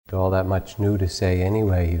all that much new to say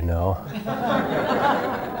anyway, you know.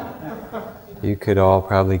 You could all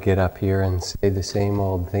probably get up here and say the same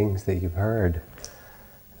old things that you've heard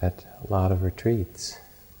at a lot of retreats.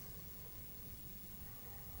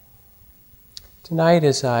 Tonight,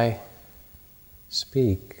 as I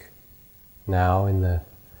speak, now in the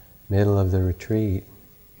middle of the retreat,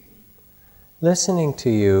 listening to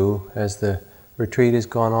you as the retreat has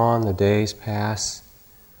gone on, the days pass,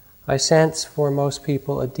 I sense for most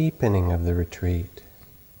people a deepening of the retreat.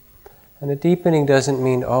 And a deepening doesn't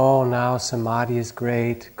mean, oh, now samadhi is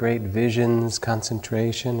great visions,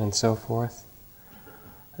 concentration, and so forth.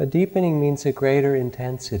 A deepening means a greater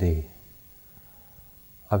intensity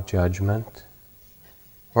of judgment,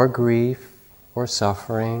 or grief, or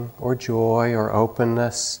suffering, or joy, or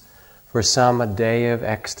openness. For some, a day of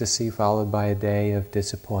ecstasy followed by a day of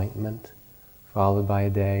disappointment, followed by a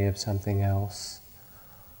day of something else.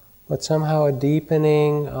 But somehow a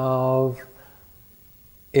deepening of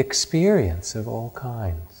experience of all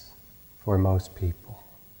kinds for most people.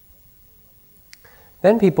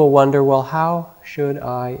 Then people wonder, well, how should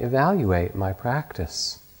I evaluate my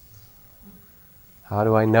practice? How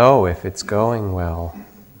do I know if it's going well?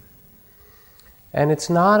 And it's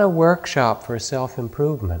not a workshop for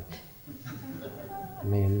self-improvement. I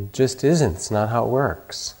mean, it just isn't. It's not how it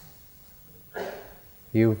works.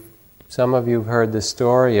 Some of you have heard the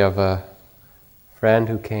story of a friend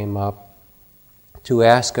who came up to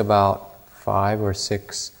ask about 5 or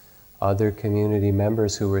 6 other community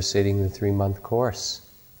members who were sitting the 3-month course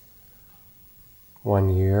one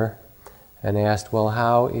year, and asked, well,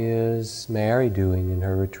 how is Mary doing in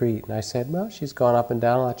her retreat? And I said, well, she's gone up and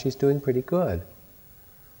down a lot. She's doing pretty good.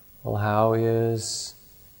 Well, how is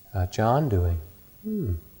John doing?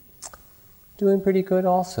 Doing pretty good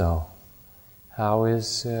also. How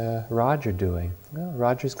is Roger doing? Well,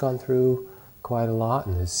 Roger's gone through quite a lot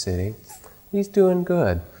in his sitting. He's doing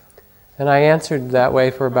good. And I answered that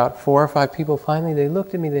way for about 4 or 5 people. Finally, they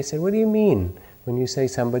looked at me, they said, what do you mean when you say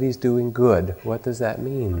somebody's doing good? What does that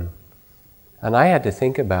mean? And I had to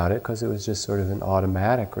think about it because it was just sort of an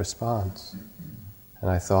automatic response.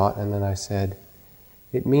 And I thought, and then I said,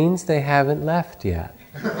 it means they haven't left yet.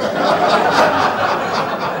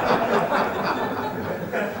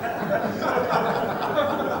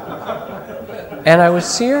 And I was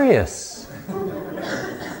serious.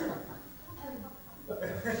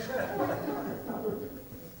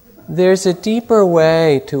 There's a deeper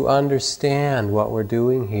way to understand what we're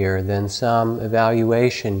doing here than some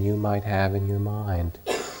evaluation you might have in your mind.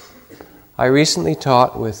 I recently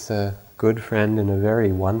taught with a good friend and a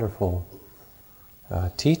very wonderful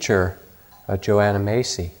teacher, Joanna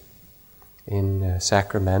Macy, in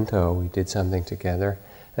Sacramento. We did something together.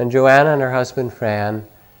 And Joanna and her husband Fran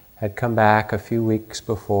had come back a few weeks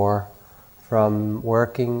before from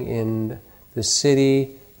working in the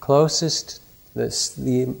city closest,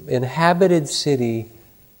 the inhabited city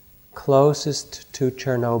closest to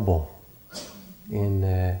Chernobyl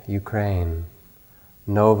in Ukraine,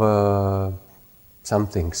 Nova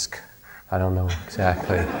somethingsk. I don't know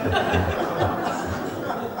exactly.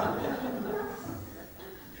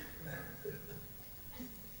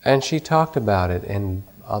 And she talked about it, and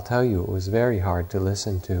I'll tell you, it was very hard to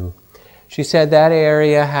listen to. She said that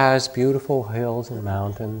area has beautiful hills and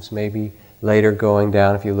mountains, maybe later going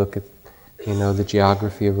down, if you look at, the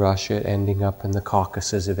geography of Russia, ending up in the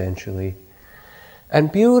Caucasus eventually.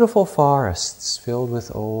 And beautiful forests filled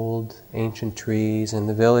with old, ancient trees, and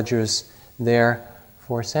the villagers there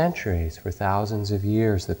for centuries, for thousands of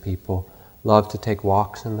years, the people loved to take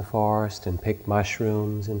walks in the forest and pick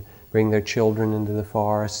mushrooms and bring their children into the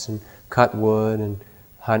forests and cut wood and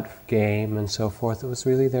hunt game and so forth. It was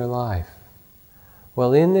really their life.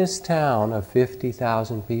 Well, in this town of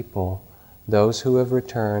 50,000 people, those who have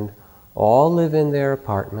returned all live in their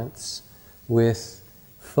apartments with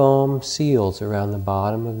foam seals around the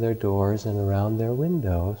bottom of their doors and around their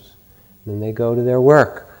windows. And then they go to their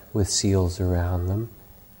work with seals around them,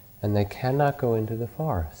 and they cannot go into the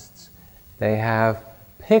forests. They have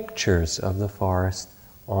pictures of the forest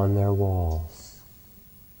on their walls.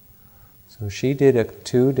 So she did a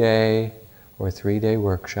 2-day or 3-day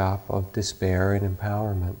workshop of despair and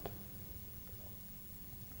empowerment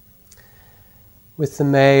with the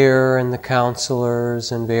mayor and the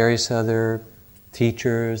counselors and various other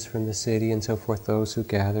teachers from the city and so forth, those who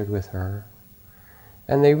gathered with her.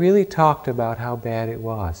 And they really talked about how bad it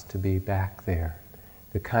was to be back there,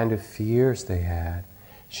 the kind of fears they had.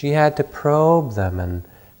 She had to probe them and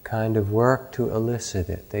kind of work to elicit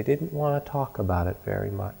it. They didn't want to talk about it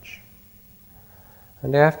very much.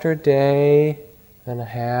 And after a day and a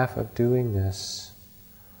half of doing this,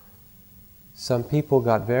 some people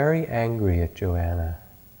got very angry at Joanna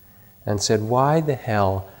and said, "Why the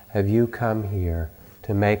hell have you come here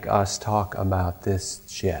to make us talk about this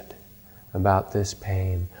shit, about this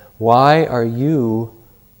pain? Why are you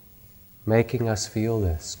making us feel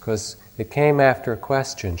this?" Because it came after a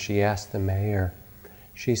question she asked the mayor.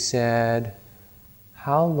 She said,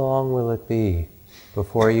 "How long will it be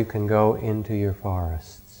before you can go into your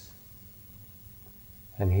forests?"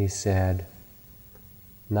 And he said,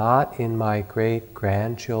 "Not in my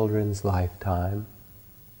great-grandchildren's lifetime,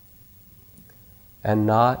 and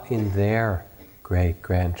not in their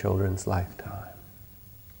great-grandchildren's lifetime."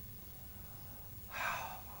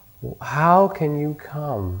 How can you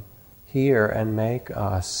come here and make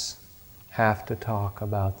us have to talk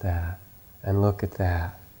about that and look at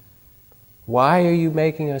that? Why are you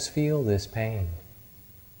making us feel this pain?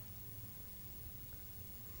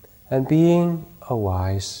 And being a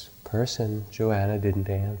wise person, Joanna didn't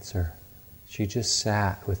answer. She just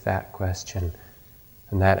sat with that question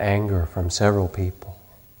and that anger from several people.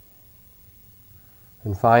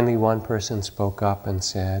 And finally one person spoke up and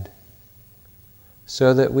said,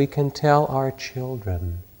 "So that we can tell our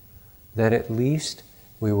children that at least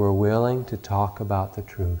we were willing to talk about the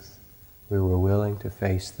truth. We were willing to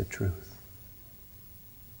face the truth."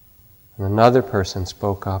 And another person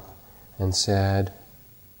spoke up and said,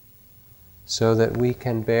 "So that we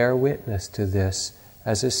can bear witness to this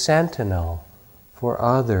as a sentinel for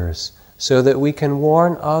others, so that we can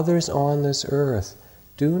warn others on this earth,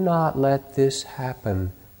 do not let this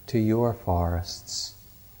happen to your forests,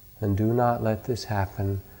 and do not let this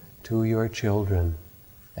happen to your children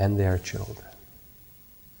and their children."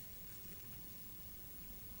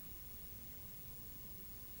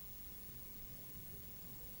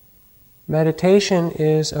 Meditation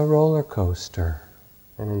is a roller coaster,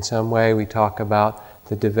 and in some way we talk about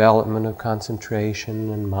the development of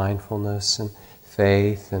concentration and mindfulness and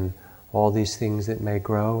faith and all these things that may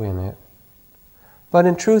grow in it. But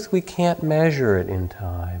in truth we can't measure it in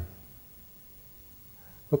time,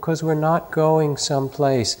 because we're not going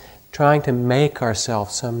someplace trying to make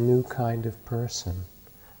ourselves some new kind of person.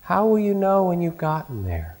 How will you know when you've gotten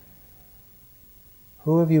there?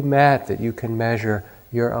 Who have you met that you can measure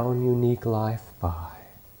your own unique life by?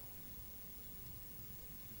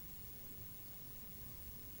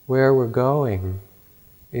 Where we're going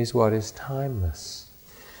is what is timeless.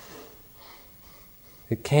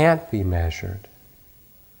 It can't be measured.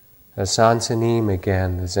 As Sansanim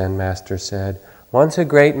again, the Zen master said, "Once a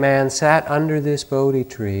great man sat under this Bodhi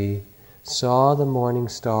tree, saw the morning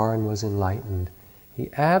star and was enlightened. He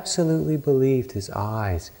absolutely believed his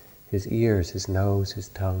eyes, his ears, his nose, his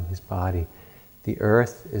tongue, his body. The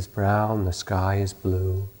earth is brown, the sky is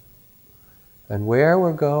blue. And where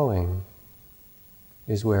we're going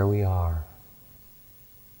is where we are.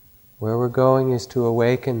 Where we're going is to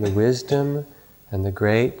awaken the wisdom and the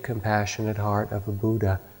great compassionate heart of a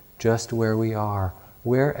Buddha just where we are.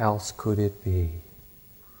 Where else could it be?"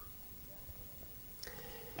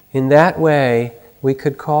 In that way, we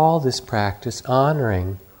could call this practice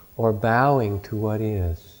honoring or bowing to what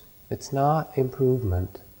is. It's not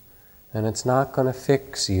improvement, and it's not going to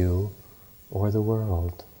fix you or the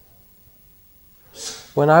world.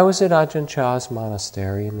 When I was at Ajahn Chah's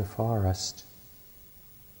monastery in the forest,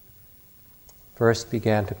 first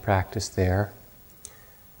began to practice there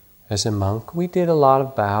as a monk, we did a lot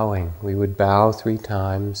of bowing. We would bow 3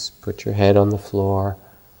 times, put your head on the floor,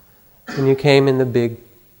 and you came in the big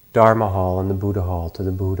Dharma hall and the Buddha hall to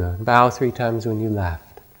the Buddha. Bow 3 times when you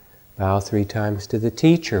left. Bow 3 times to the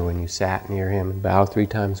teacher when you sat near him, and bow 3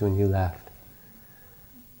 times when you left.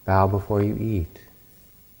 Bow before you eat.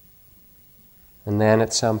 And then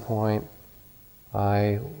at some point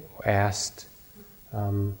I asked,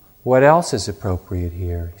 what else is appropriate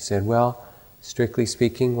here? He said, well, strictly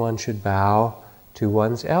speaking, one should bow to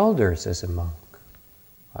one's elders as a monk.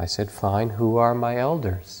 I said, fine, who are my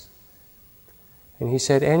elders? And he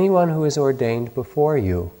said, anyone who is ordained before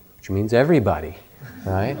you, which means everybody,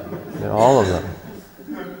 right? All of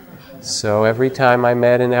them. So every time I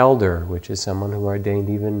met an elder, which is someone who ordained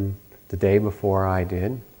even the day before I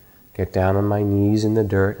did, get down on my knees in the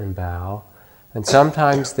dirt and bow. And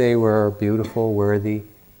sometimes they were beautiful, worthy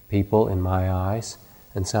people in my eyes,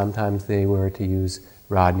 and sometimes they were, to use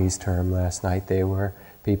Rodney's term last night, they were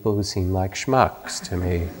people who seemed like schmucks to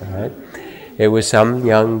me, right? It was some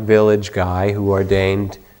young village guy who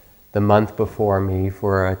ordained the month before me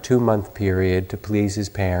for a 2-month period to please his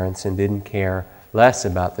parents and didn't care less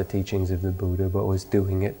about the teachings of the Buddha, but was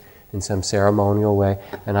doing it in some ceremonial way.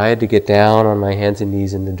 And I had to get down on my hands and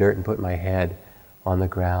knees in the dirt and put my head on the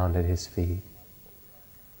ground at his feet.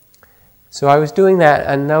 So I was doing that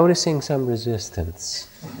and noticing some resistance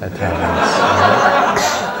at times.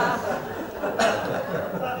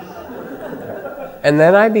 And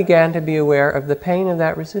then I began to be aware of the pain of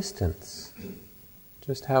that resistance,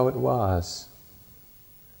 just how it was,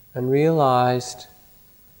 and realized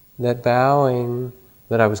that bowing,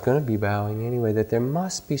 that I was going to be bowing anyway, that there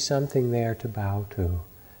must be something there to bow to.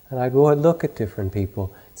 And I'd go and look at different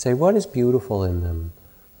people, say, what is beautiful in them?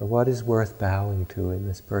 Or what is worth bowing to in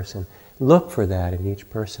this person? Look for that in each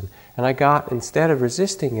person. And I got, instead of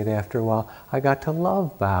resisting it after a while, I got to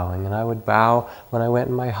love bowing. And I would bow when I went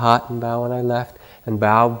in my hut, and bow when I left, and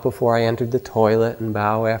bow before I entered the toilet, and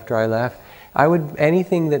bow after I left.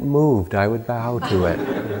 Anything that moved, I would bow to it.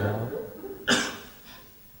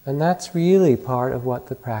 And that's really part of what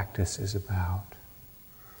the practice is about.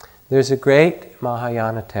 There's a great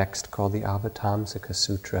Mahayana text called the Avatamsaka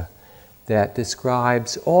Sutra that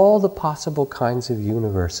describes all the possible kinds of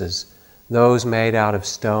universes, those made out of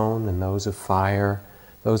stone and those of fire,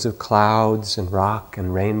 those of clouds and rock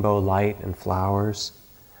and rainbow light and flowers.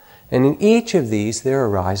 And in each of these there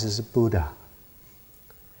arises a Buddha.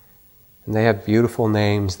 And they have beautiful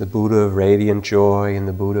names, the Buddha of radiant joy, and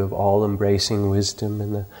the Buddha of all-embracing wisdom,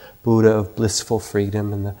 and the Buddha of blissful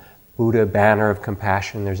freedom, and the Buddha banner of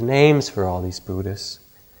compassion. There's names for all these Buddhas.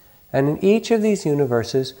 And in each of these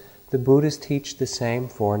universes, the Buddhas teach the same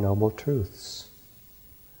Four Noble Truths.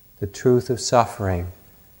 The truth of suffering,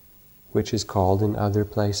 which is called in other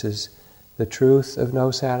places the truth of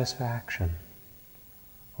no satisfaction,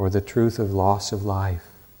 or the truth of loss of life,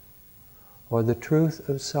 or the truth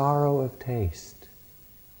of sorrow of taste,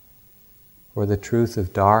 or the truth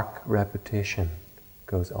of dark repetition.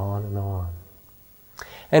 Goes on and on.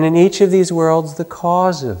 And in each of these worlds, the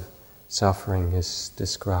cause of suffering is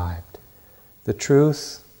described. The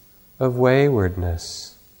truth of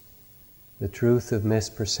waywardness, the truth of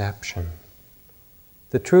misperception,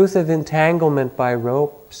 the truth of entanglement by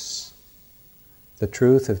ropes, the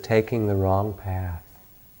truth of taking the wrong path,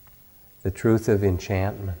 the truth of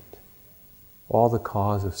enchantment, all the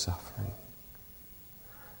cause of suffering.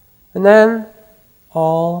 And then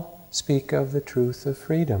all speak of the truth of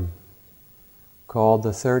freedom, called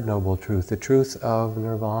the Third Noble Truth, the truth of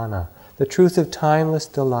nirvana, the truth of timeless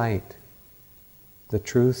delight, the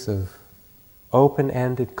truth of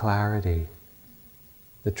open-ended clarity,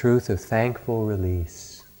 the truth of thankful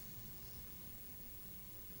release.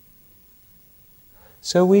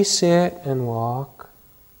 So we sit and walk,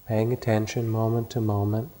 paying attention moment to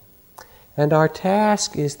moment, and our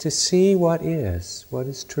task is to see what is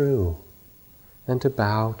true, and to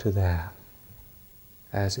bow to that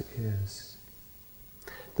as it is.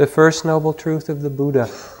 The first noble truth of the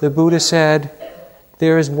Buddha said,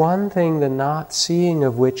 there is one thing, the not seeing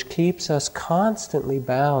of which keeps us constantly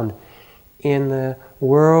bound in the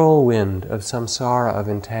whirlwind of samsara, of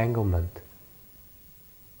entanglement.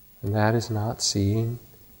 And that is not seeing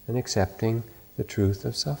and accepting the truth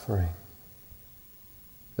of suffering.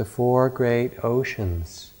 The four great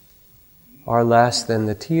oceans are less than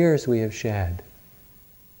the tears we have shed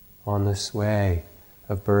on this way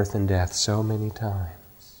of birth and death so many times.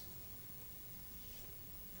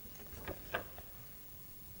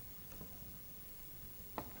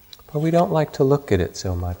 But we don't like to look at it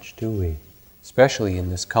so much, do we? Especially in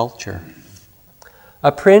this culture.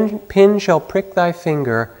 A pin shall prick thy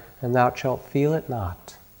finger, and thou shalt feel it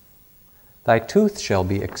not. Thy tooth shall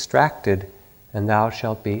be extracted, and thou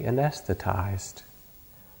shalt be anesthetized.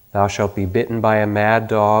 Thou shalt be bitten by a mad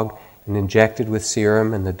dog, and injected with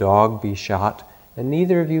serum, and the dog be shot, and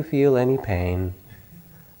neither of you feel any pain.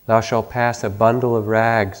 Thou shalt pass a bundle of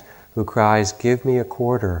rags, who cries, give me a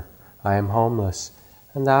quarter, I am homeless,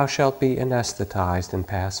 and thou shalt be anesthetized and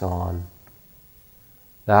pass on.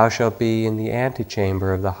 Thou shalt be in the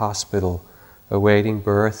antechamber of the hospital, awaiting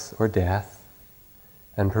birth or death,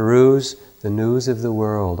 and peruse the news of the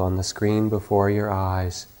world on the screen before your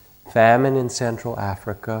eyes. Famine in Central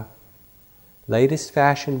Africa. Latest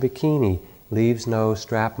fashion bikini leaves no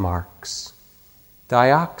strap marks.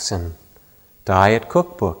 Dioxin. Diet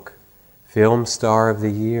cookbook. Film star of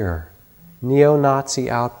the year. Neo-Nazi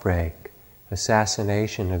outbreak.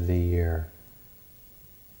 Assassination of the year.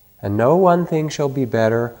 And no one thing shall be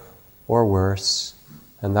better or worse,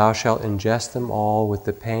 and thou shalt ingest them all with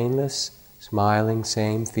the painless, smiling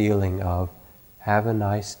same feeling of, have a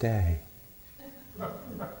nice day.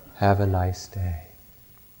 Have a nice day.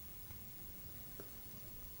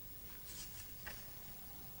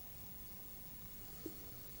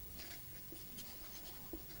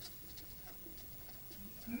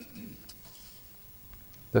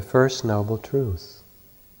 The first noble truth.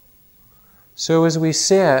 So as we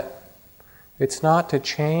sit, It's not to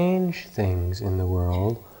change things in the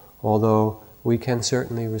world, although we can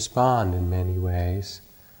certainly respond in many ways.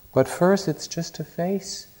 But first, it's just to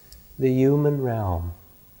face the human realm.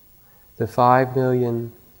 The 5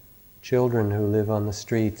 million children who live on the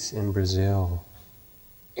streets in Brazil,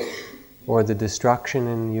 or the destruction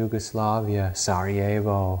in Yugoslavia,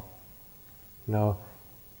 Sarajevo. Not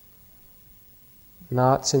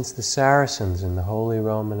since the Saracens in the Holy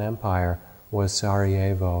Roman Empire was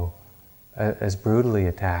Sarajevo as brutally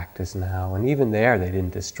attacked as now. And even there, they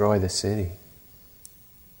didn't destroy the city.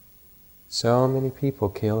 So many people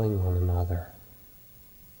killing one another.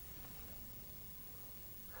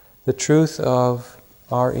 The truth of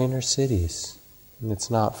our inner cities, and it's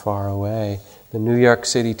not far away. The New York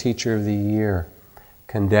City Teacher of the Year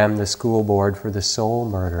condemned the school board for the soul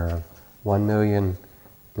murder of 1 million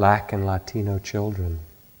Black and Latino children.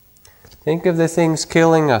 Think of the things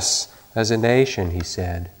killing us as a nation, he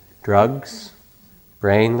said. Drugs,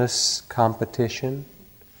 brainless competition,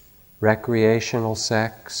 recreational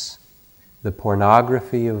sex, the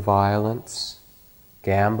pornography of violence,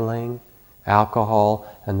 gambling, alcohol,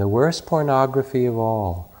 and the worst pornography of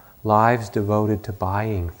all, lives devoted to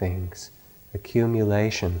buying things,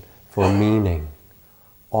 accumulation for meaning.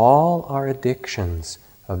 All are addictions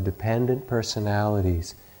of dependent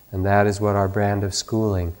personalities, and that is what our brand of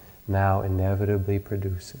schooling now inevitably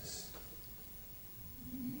produces.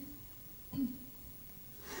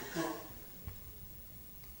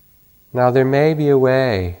 Now, there may be a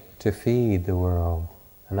way to feed the world,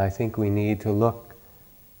 and I think we need to look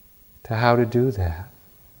to how to do that.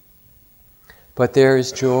 But there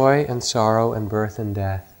is joy and sorrow and birth and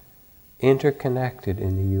death interconnected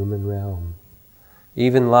in the human realm.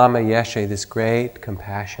 Even Lama Yeshe, this great,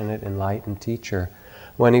 compassionate, enlightened teacher,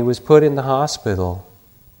 when he was put in the hospital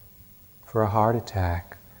for a heart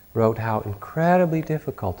attack, wrote how incredibly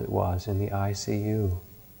difficult it was in the ICU.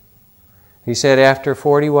 He said, after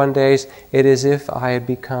 41 days, it is as if I had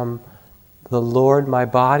become the Lord, my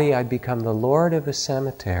body, I'd become the Lord of a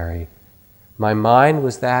cemetery. My mind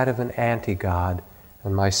was that of an anti-God,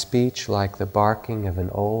 and my speech like the barking of an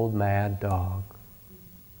old mad dog.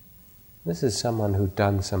 This is someone who'd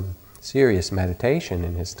done some serious meditation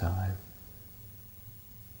in his time.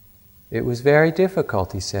 It was very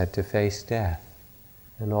difficult, he said, to face death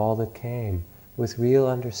and all that came with real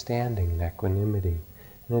understanding and equanimity.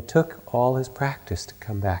 And it took all his practice to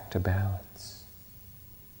come back to balance.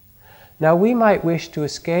 Now, we might wish to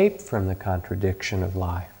escape from the contradiction of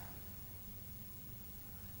life.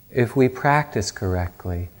 If we practice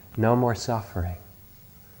correctly, no more suffering,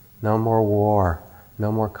 no more war,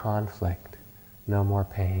 no more conflict, no more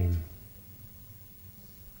pain.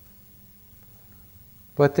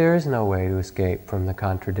 But there is no way to escape from the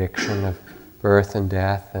contradiction of birth and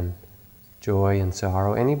death and joy and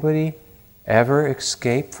sorrow. Anybody ever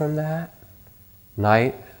escape from that?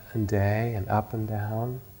 Night and day and up and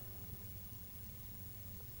down?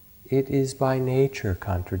 It is by nature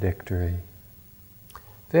contradictory.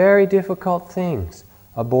 Very difficult things.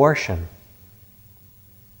 Abortion.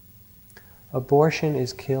 Abortion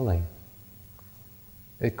is killing.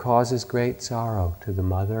 It causes great sorrow to the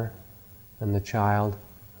mother and the child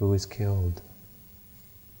who is killed.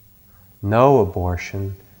 No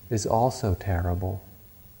abortion is also terrible.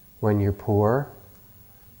 When you're poor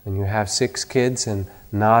and you have 6 kids and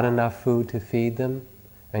not enough food to feed them,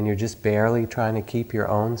 and you're just barely trying to keep your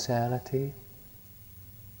own sanity.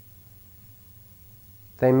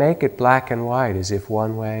 They make it black and white as if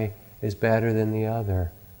one way is better than the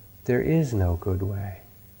other. There is no good way.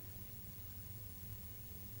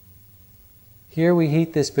 Here we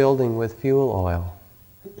heat this building with fuel oil.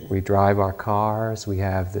 We drive our cars, we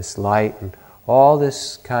have this light and all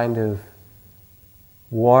this kind of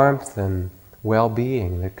warmth and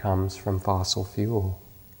well-being that comes from fossil fuel.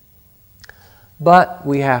 But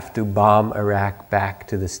we have to bomb Iraq back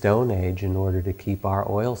to the Stone Age in order to keep our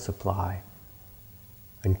oil supply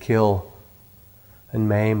and kill and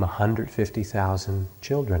maim 150,000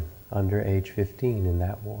 children under age 15 in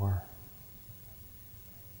that war.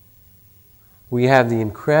 We have the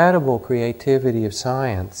incredible creativity of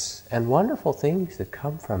science and wonderful things that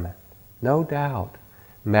come from it, no doubt.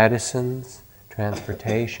 Medicines,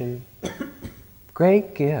 transportation,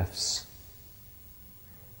 great gifts.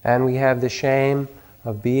 And we have the shame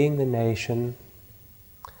of being the nation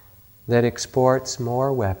that exports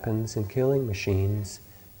more weapons and killing machines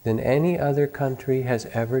than any other country has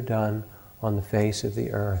ever done on the face of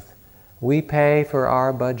the earth. We pay for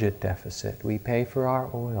our budget deficit. We pay for our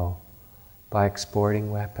oil by exporting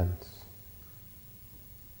weapons.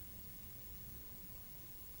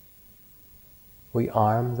 We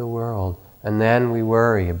arm the world, and then we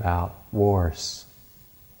worry about wars.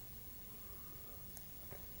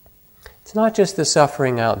 It's not just the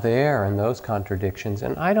suffering out there and those contradictions,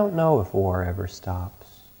 and I don't know if war ever stops.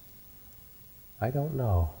 I don't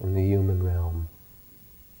know in the human realm.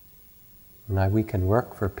 And we can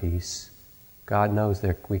work for peace. God knows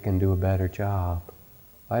that we can do a better job.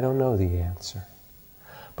 I don't know the answer.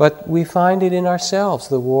 But we find it in ourselves,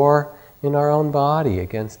 the war in our own body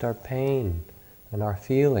against our pain and our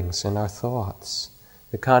feelings and our thoughts,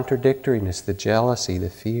 the contradictoriness, the jealousy, the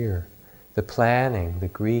fear, the planning, the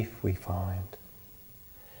grief we find.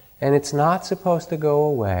 And it's not supposed to go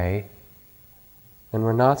away, and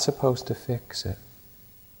we're not supposed to fix it.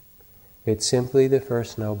 It's simply the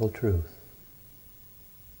first noble truth.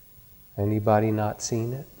 Anybody not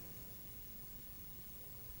seen it?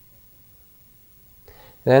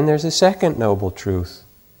 Then there's a second noble truth.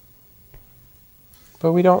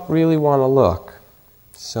 But we don't really want to look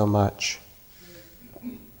so much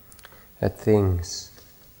at things.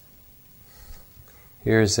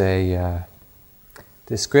 Here's a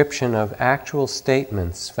description of actual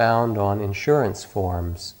statements found on insurance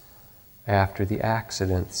forms after the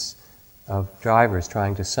accidents of drivers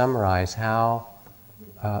trying to summarize how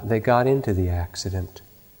they got into the accident.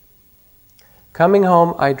 Coming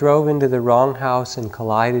home, I drove into the wrong house and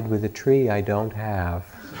collided with a tree I don't have.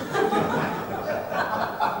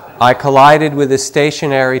 I collided with a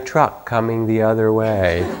stationary truck coming the other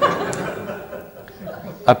way.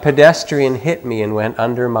 A pedestrian hit me and went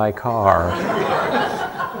under my car.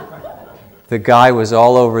 The guy was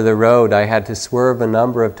all over the road. I had to swerve a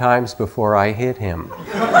number of times before I hit him.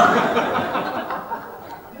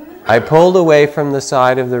 I pulled away from the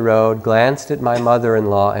side of the road, glanced at my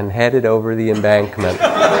mother-in-law, and headed over the embankment.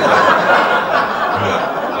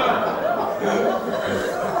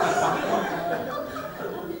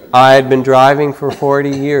 I had been driving for 40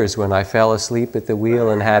 years when I fell asleep at the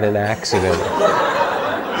wheel and had an accident.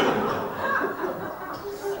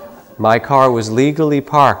 My car was legally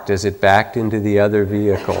parked as it backed into the other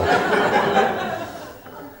vehicle.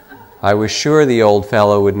 I was sure the old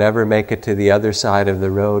fellow would never make it to the other side of the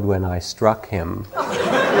road when I struck him.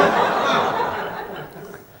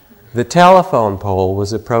 The telephone pole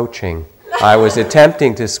was approaching. I was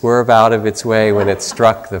attempting to swerve out of its way when it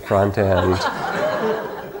struck the front end.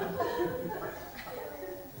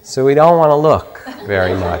 So we don't want to look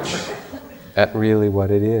very much at really what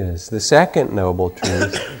it is. The second noble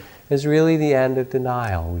truth is really the end of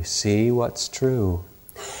denial. We see what's true.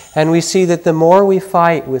 And we see that the more we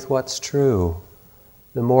fight with what's true,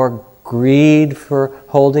 the more greed for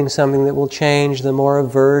holding something that will change, the more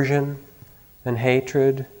aversion and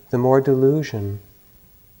hatred, the more delusion,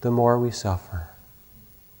 the more we suffer.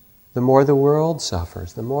 The more the world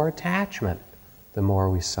suffers, the more attachment, the more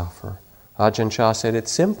we suffer. Ajahn Chah said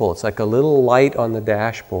it's simple. It's like a little light on the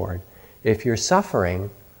dashboard. If you're suffering,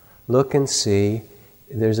 look and see.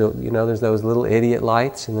 There's those little idiot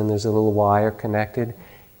lights, and then there's a little wire connected.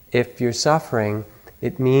 If you're suffering,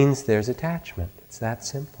 it means there's attachment. It's that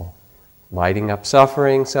simple. Lighting up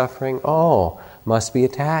suffering, must be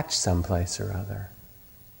attached someplace or other.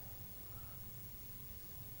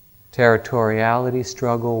 Territoriality,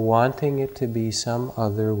 struggle, wanting it to be some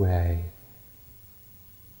other way.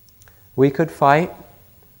 We could fight,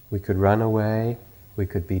 we could run away, we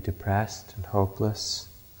could be depressed and hopeless.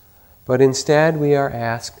 But instead we are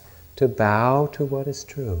asked to bow to what is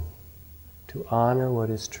true, to honor what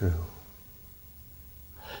is true.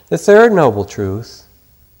 The third noble truth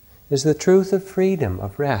is the truth of freedom,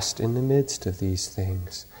 of rest in the midst of these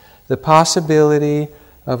things. The possibility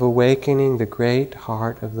of awakening the great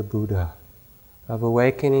heart of the Buddha, of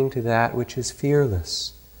awakening to that which is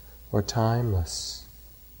fearless or timeless.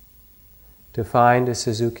 To find, as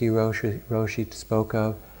Suzuki Roshi spoke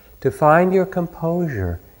of, to find your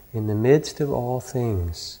composure in the midst of all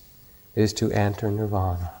things is to enter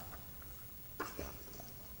nirvana.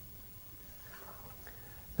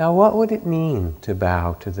 Now, what would it mean to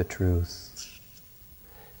bow to the truth?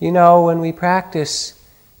 You know, when we practice,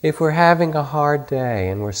 if we're having a hard day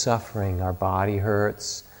and we're suffering, our body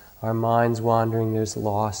hurts, our mind's wandering, there's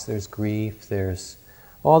loss, there's grief, there's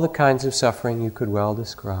all the kinds of suffering you could well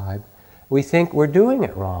describe, we think we're doing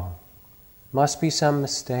it wrong. Must be some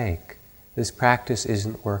mistake. This practice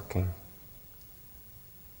isn't working.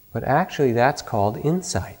 But actually, that's called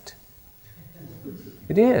insight.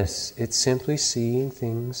 It is. It's simply seeing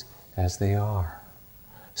things as they are.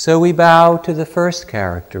 So we bow to the first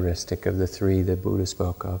characteristic of the three the Buddha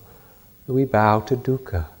spoke of. We bow to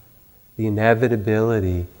dukkha, the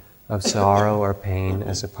inevitability of sorrow or pain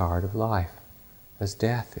as a part of life, as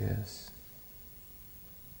death is.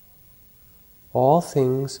 All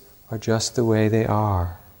things are just the way they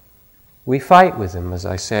are. We fight with him, as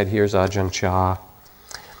I said. Here's Ajahn Chah.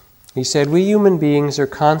 He said, we human beings are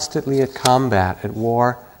constantly at combat, at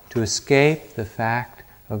war, to escape the fact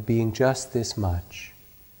of being just this much.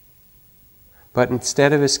 But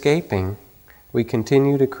instead of escaping, we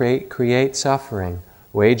continue to create suffering,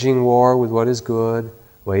 waging war with what is good,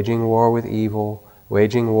 waging war with evil,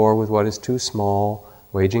 waging war with what is too small,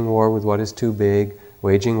 waging war with what is too big,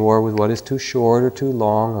 waging war with what is too short or too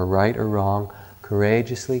long, or right or wrong,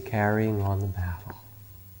 courageously carrying on the battle.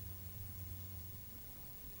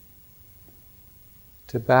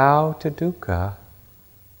 To bow to dukkha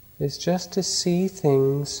is just to see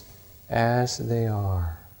things as they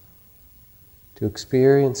are, to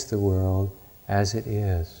experience the world as it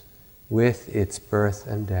is, with its birth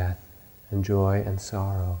and death, and joy and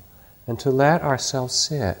sorrow, and to let ourselves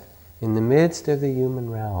sit in the midst of the human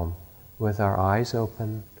realm with our eyes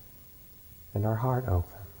open and our heart open.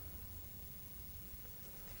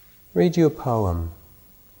 Read you a poem.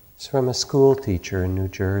 It's from a school teacher in New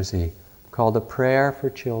Jersey called A Prayer for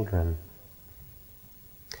Children.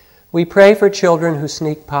 We pray for children who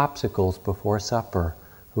sneak popsicles before supper,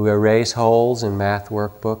 who erase holes in math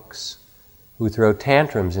workbooks, who throw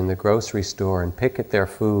tantrums in the grocery store and pick at their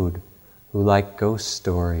food, who like ghost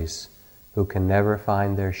stories, who can never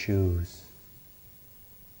find their shoes.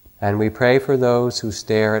 And we pray for those who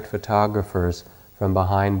stare at photographers from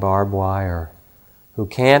behind barbed wire, who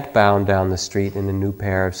can't bound down the street in a new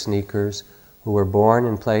pair of sneakers, who were born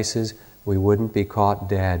in places we wouldn't be caught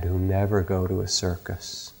dead, who never go to a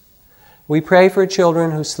circus. We pray for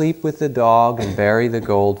children who sleep with the dog and bury the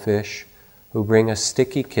goldfish, who bring us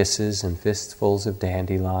sticky kisses and fistfuls of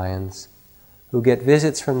dandelions, who get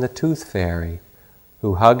visits from the tooth fairy,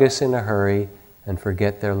 who hug us in a hurry and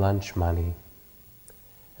forget their lunch money.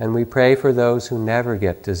 And we pray for those who never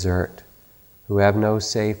get dessert, who have no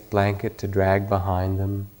safe blanket to drag behind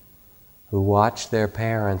them, who watch their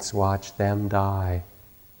parents watch them die,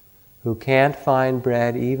 who can't find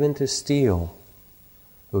bread even to steal,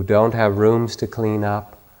 who don't have rooms to clean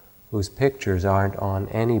up, whose pictures aren't on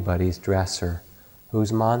anybody's dresser,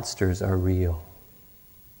 whose monsters are real.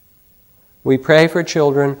 We pray for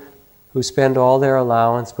children who spend all their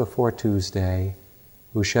allowance before Tuesday,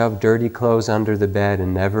 who shove dirty clothes under the bed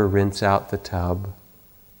and never rinse out the tub,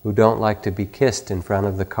 who don't like to be kissed in front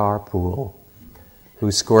of the carpool,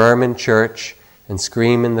 who squirm in church and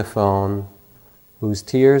scream in the phone, whose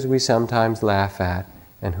tears we sometimes laugh at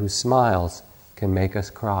and whose smiles can make us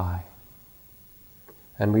cry.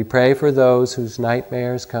 And we pray for those whose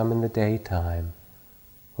nightmares come in the daytime,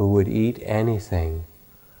 who would eat anything,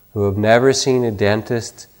 who have never seen a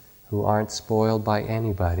dentist, who aren't spoiled by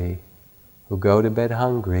anybody, who go to bed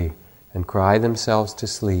hungry and cry themselves to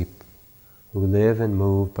sleep, who live and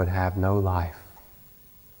move but have no life.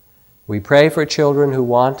 We pray for children who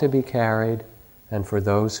want to be carried and for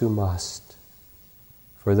those who must,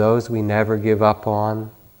 for those we never give up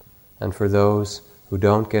on and for those who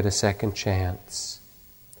don't get a second chance,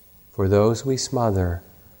 for those we smother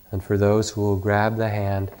and for those who will grab the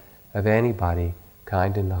hand of anybody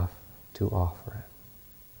kind enough to offer it.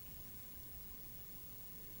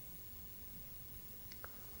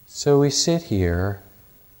 So we sit here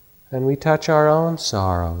and we touch our own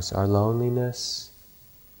sorrows, our loneliness,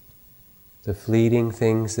 the fleeting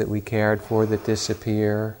things that we cared for that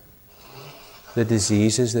disappear, the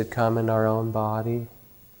diseases that come in our own body,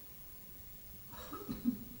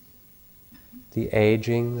 the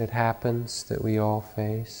aging that happens that we all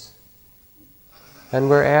face. And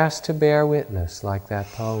we're asked to bear witness, like that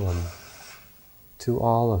poem, to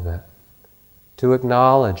all of it, to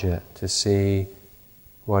acknowledge it, to see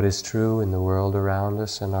what is true in the world around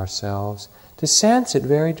us and ourselves, to sense it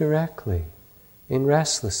very directly in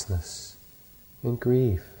restlessness, in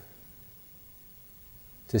grief,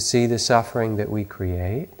 to see the suffering that we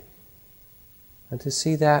create, and to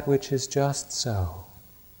see that which is just so.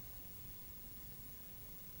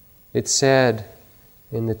 It's said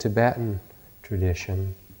in the Tibetan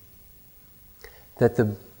tradition that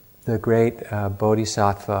the great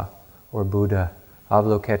Bodhisattva or Buddha,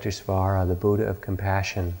 Avalokiteshvara, the Buddha of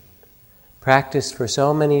compassion, practiced for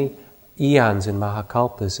so many eons and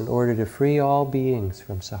mahakalpas in order to free all beings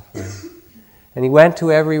from suffering. And he went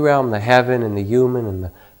to every realm, the heaven and the human and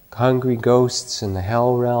the hungry ghosts and the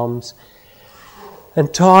hell realms,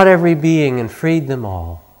 and taught every being and freed them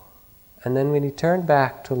all. And then when he turned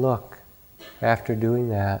back to look after doing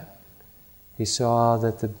that, he saw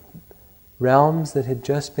that the realms that had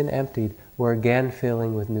just been emptied were again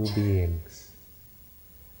filling with new beings.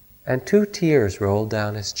 And 2 tears rolled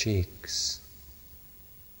down his cheeks.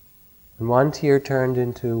 And 1 tear turned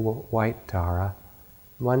into white Tara,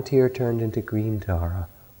 1 tear turned into green Tara,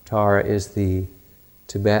 Tara is the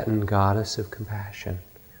Tibetan goddess of compassion,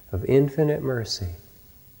 of infinite mercy.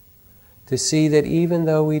 To see that even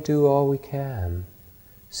though we do all we can,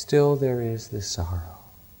 still there is this sorrow.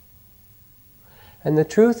 And the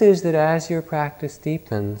truth is that as your practice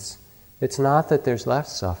deepens, it's not that there's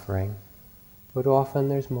less suffering, but often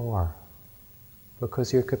there's more,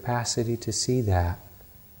 because your capacity to see that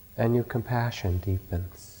and your compassion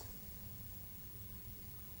deepens.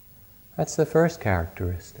 That's the first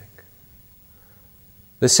characteristic.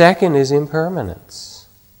 The second is impermanence.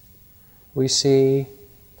 We see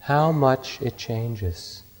how much it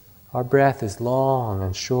changes. Our breath is long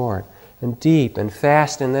and short and deep and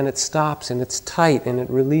fast, and then it stops and it's tight and it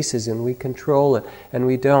releases and we control it and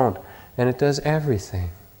we don't, and it does everything.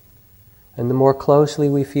 And the more closely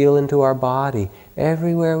we feel into our body,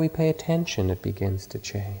 everywhere we pay attention, it begins to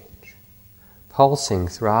change. Pulsing,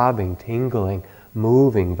 throbbing, tingling,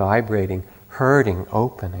 moving, vibrating, hurting,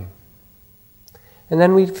 opening. And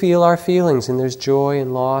then we feel our feelings, and there's joy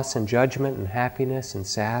and loss and judgment and happiness and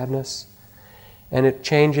sadness. And it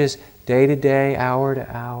changes day to day, hour to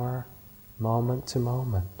hour, moment to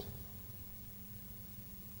moment.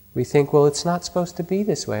 We think, well, it's not supposed to be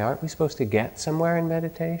this way. Aren't we supposed to get somewhere in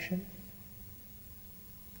meditation?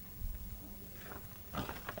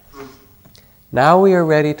 Now we are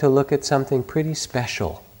ready to look at something pretty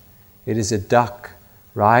special. It is a duck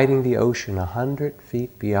riding the ocean 100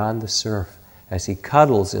 feet beyond the surf as he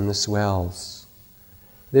cuddles in the swells.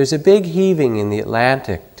 There's a big heaving in the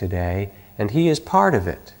Atlantic today, and he is part of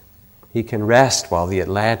it. He can rest while the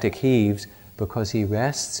Atlantic heaves because he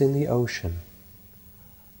rests in the ocean.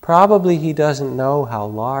 Probably he doesn't know how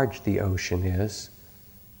large the ocean is,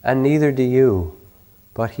 and neither do you,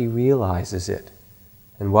 but he realizes it.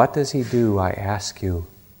 And what does he do, I ask you?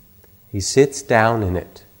 He sits down in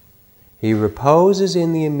it. He reposes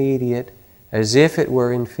in the immediate as if it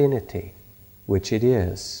were infinity, which it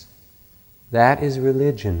is. That is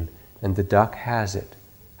religion, and the duck has it.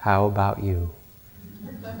 How about you?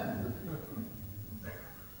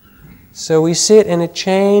 So we sit and it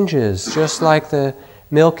changes, just like the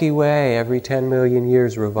Milky Way every 10 million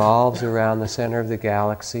years revolves around the center of the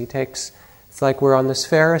galaxy. It's like we're on this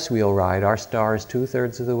Ferris wheel ride. Our star is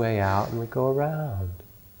 2/3 of the way out, and we go around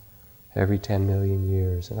every 10 million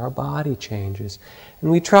years. And our body changes.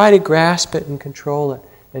 And we try to grasp it and control it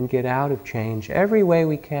and get out of change every way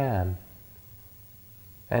we can.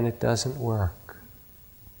 And it doesn't work.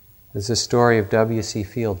 There's a story of W.C.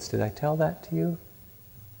 Fields. Did I tell that to you?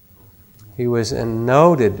 He was a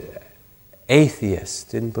noted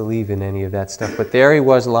atheist, didn't believe in any of that stuff, but there he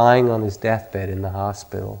was lying on his deathbed in the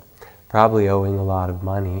hospital, probably owing a lot of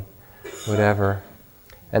money, whatever.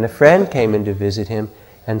 And a friend came in to visit him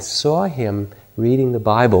and saw him reading the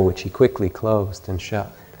Bible, which he quickly closed and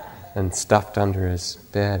shut and stuffed under his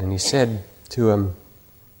bed. And he said to him,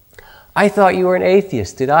 "I thought you were an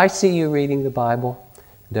atheist. Did I see you reading the Bible?"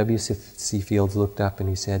 W.C. Fields looked up and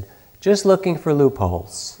he said, "Just looking for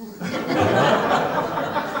loopholes."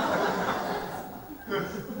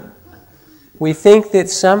 We think that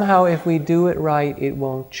somehow if we do it right, it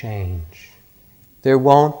won't change. There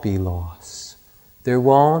won't be loss. There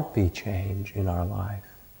won't be change in our life.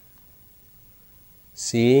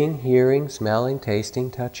 Seeing, hearing, smelling,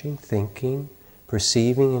 tasting, touching, thinking,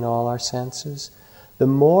 perceiving in all our senses, the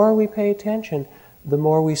more we pay attention, the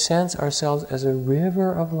more we sense ourselves as a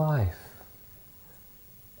river of life.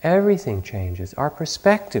 Everything changes. Our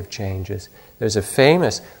perspective changes. There's a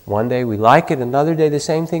famous, one day we like it, another day the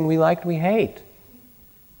same thing we liked we hate.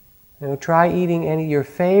 Try eating your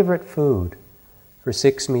favorite food for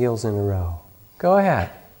 6 meals in a row. Go ahead.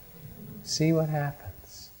 See what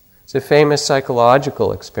happens. It's a famous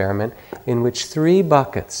psychological experiment in which 3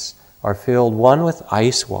 buckets are filled, one with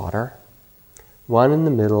ice water, one in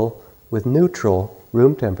the middle with neutral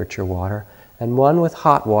room temperature water, and one with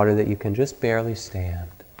hot water that you can just barely stand.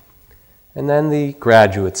 And then the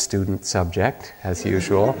graduate student subject, as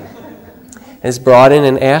usual, is brought in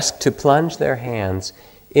and asked to plunge their hands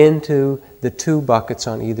into the 2 buckets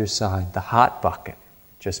on either side. The hot bucket,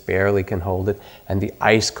 just barely can hold it, and the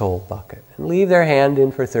ice-cold bucket. And leave their hand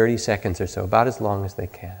in for 30 seconds or so, about as long as they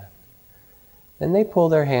can. Then they pull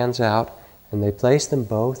their hands out, and they place them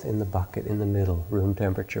both in the bucket in the middle, room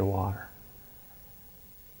temperature water.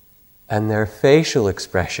 And their facial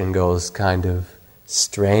expression goes kind of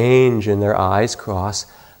strange, and their eyes cross,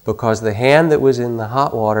 because the hand that was in the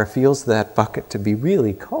hot water feels that bucket to be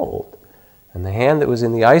really cold. And the hand that was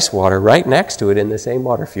in the ice water right next to it in the same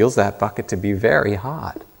water feels that bucket to be very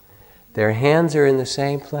hot. Their hands are in the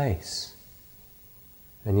same place.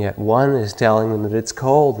 And yet one is telling them that it's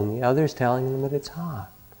cold and the other is telling them that it's hot.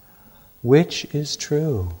 Which is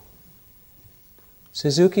true?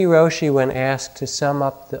 Suzuki Roshi, when asked to sum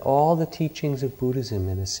up all the teachings of Buddhism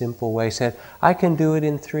in a simple way, said, I can do it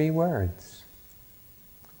in 3 words.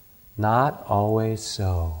 Not always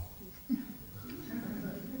so.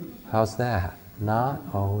 How's that? Not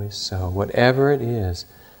always so. Whatever it is,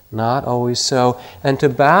 not always so. And to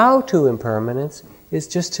bow to impermanence is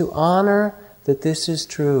just to honor that this is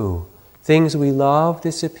true. Things we love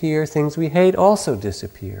disappear, things we hate also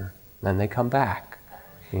disappear. Then they come back,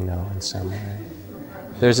 in some way.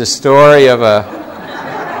 There's a story of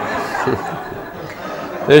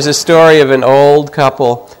an old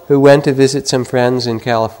couple who went to visit some friends in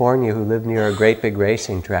California who lived near a great big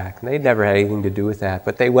racing track. They'd never had anything to do with that,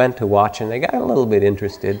 but they went to watch and they got a little bit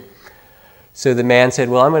interested. So the man said,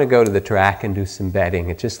 well, I'm going to go to the track and do some betting.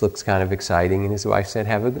 It just looks kind of exciting. And his wife said,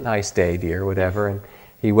 have a nice day, dear, whatever. And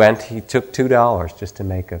he went, he took $2 just to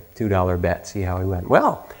make a $2 bet, see how he went.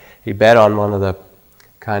 Well, he bet on one of the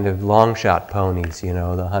kind of long shot ponies, the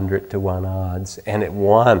 100-to-1 odds, and it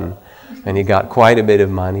won. And he got quite a bit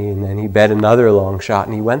of money, and then he bet another long shot,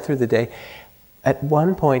 and he went through the day. At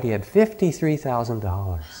one point, he had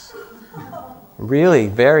 $53,000. Really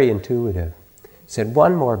very intuitive. He said,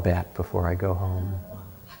 one more bet before I go home.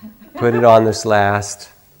 Put it on this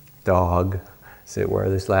last dog,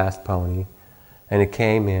 this last pony, and it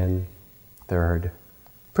came in third.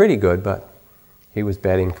 Pretty good, but he was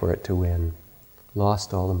betting for it to win.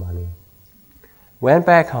 Lost all the money. Went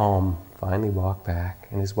back home, finally walked back,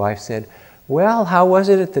 and his wife said, well, how was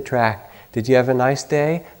it at the track? Did you have a nice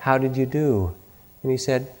day? How did you do? And he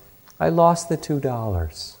said, I lost the $2.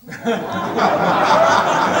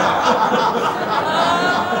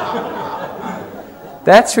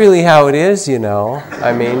 That's really how it is,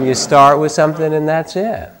 I mean, you start with something and that's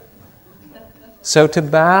it. So to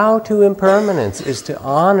bow to impermanence is to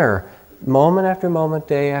honor moment after moment,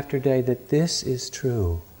 day after day, that this is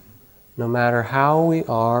true. No matter how we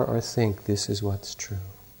are or think, this is what's true.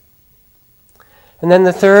 And then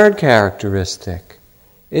the third characteristic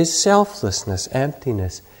is selflessness,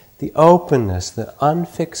 emptiness, the openness, the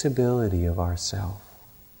unfixability of ourself.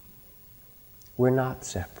 We're not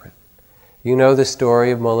separate. You know the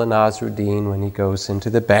story of Mullah Nasruddin when he goes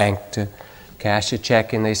into the bank to cash a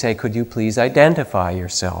check and they say, could you please identify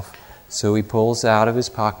yourself? So he pulls out of his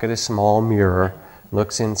pocket a small mirror,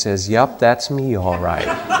 looks in and says, yup, that's me all right.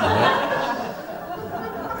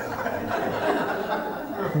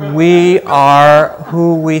 We are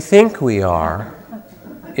who we think we are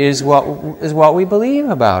is what we believe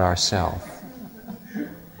about ourselves.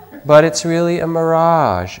 But it's really a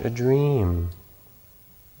mirage, a dream.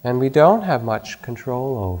 And we don't have much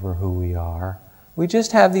control over who we are. We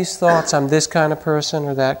just have these thoughts, I'm this kind of person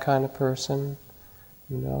or that kind of person,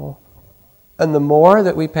 And the more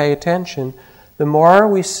that we pay attention, the more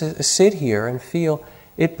we sit here and feel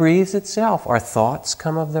it breathes itself. Our thoughts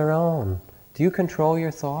come of their own. Do you control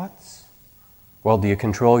your thoughts? Well, do you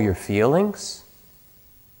control your feelings?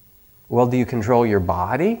 Well, do you control your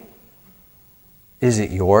body? Is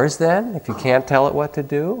it yours then, if you can't tell it what to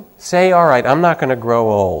do? Say, all right, I'm not going to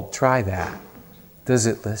grow old. Try that. Does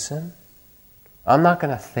it listen? I'm not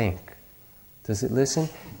going to think. Does it listen?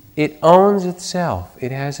 It owns itself.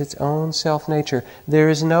 It has its own self-nature. There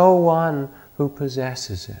is no one who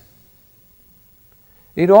possesses it.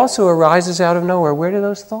 It also arises out of nowhere. Where do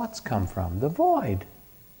those thoughts come from? The void.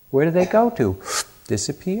 Where do they go to?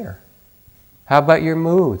 Disappear. How about your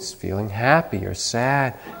moods? Feeling happy or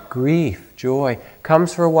sad, grief, joy.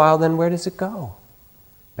 Comes for a while, then where does it go?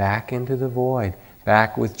 Back into the void.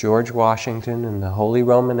 Back with George Washington and the Holy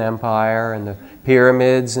Roman Empire and the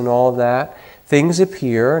pyramids and all of that. Things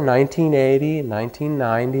appear, 1980,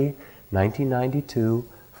 1990, 1992.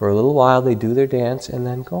 For a little while they do their dance and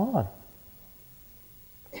then gone.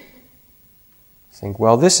 Think,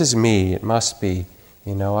 well, this is me. It must be.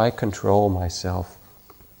 I control myself.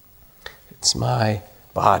 It's my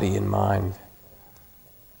body and mind.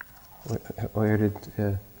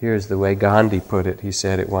 Here's the way Gandhi put it. He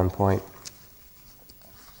said at one point,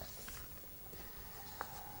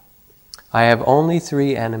 I have only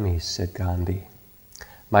 3 enemies, said Gandhi.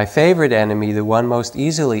 My favorite enemy, the one most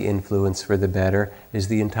easily influenced for the better, is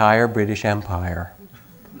the entire British Empire.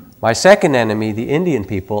 My second enemy, the Indian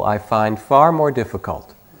people, I find far more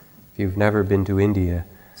difficult. If you've never been to India,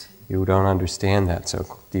 you don't understand that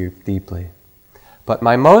so deeply. But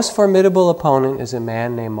my most formidable opponent is a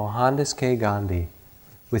man named Mohandas K. Gandhi.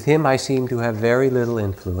 With him I seem to have very little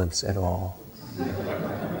influence at all.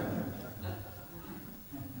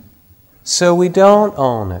 So we don't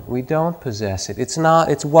own it. We don't possess it. It's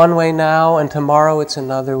one way now, and tomorrow it's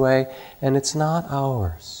another way, and it's not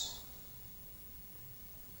ours.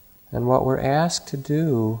 And what we're asked to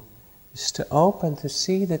do is to open to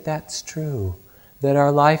see that that's true, that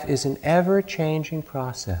our life is an ever-changing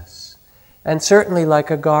process. And certainly like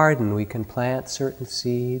a garden, we can plant certain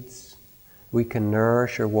seeds, we can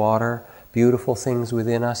nourish or water beautiful things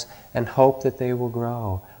within us and hope that they will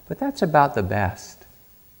grow. But that's about the best.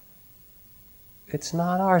 It's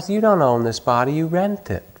not ours. You don't own this body, you rent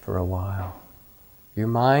it for a while. Your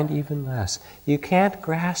mind even less. You can't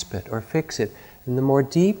grasp it or fix it. And the more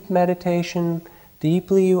deep meditation,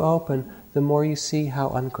 deeply you open, the more you see how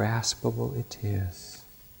ungraspable it is.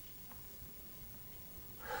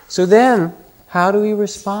 So then, how do we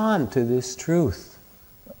respond to this truth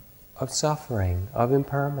of suffering, of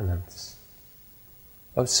impermanence,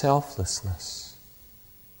 of selflessness?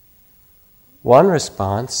 One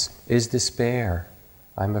response is despair.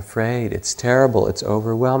 I'm afraid, it's terrible, it's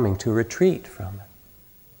overwhelming, to retreat from it.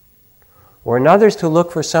 Or another is to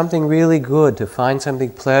look for something really good, to find something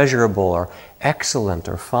pleasurable or excellent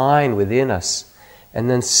or fine within us, and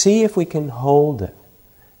then see if we can hold it.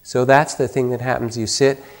 So that's the thing that happens. You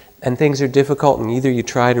sit and things are difficult, and either you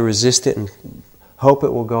try to resist it and hope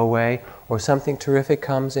it will go away, or something terrific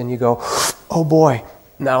comes and you go, oh boy,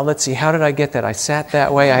 now let's see, how did I get that? I sat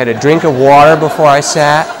that way, I had a drink of water before I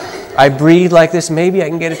sat, I breathed like this, maybe I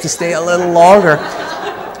can get it to stay a little longer.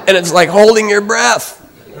 And it's like holding your breath,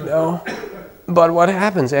 you know. But what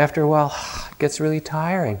happens after a while? It gets really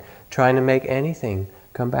tiring trying to make anything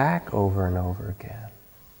come back over and over again.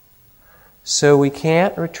 So we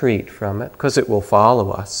can't retreat from it because it will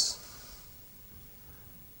follow us.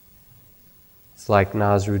 It's like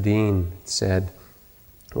Nasruddin said.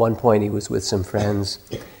 At one point he was with some friends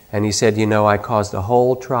and he said, I caused a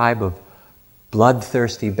whole tribe of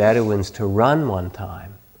bloodthirsty Bedouins to run one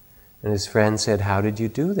time. And his friend said, how did you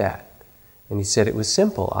do that? And he said, it was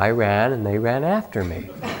simple. I ran and they ran after me.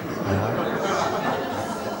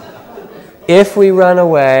 If we run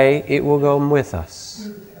away, it will go with us.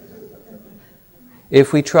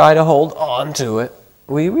 If we try to hold on to it,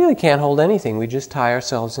 we really can't hold anything. We just tie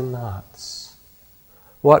ourselves in knots.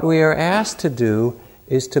 What we are asked to do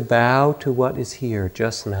is to bow to what is here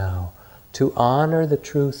just now, to honor the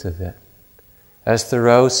truth of it. As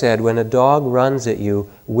Thoreau said, when a dog runs at you,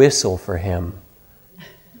 whistle for him.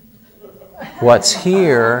 What's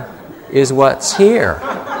here is what's here.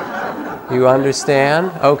 You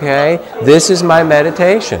understand? Okay? This is my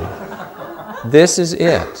meditation. This is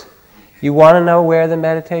it. You want to know where the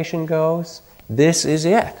meditation goes? This is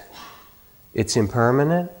it. It's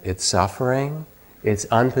impermanent, it's suffering, it's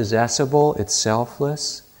unpossessable, it's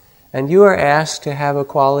selfless. And you are asked to have a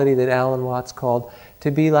quality that Alan Watts called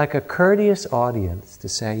to be like a courteous audience, to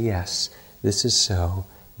say, yes, this is so,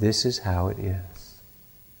 this is how it is.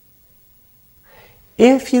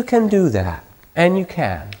 If you can do that, and you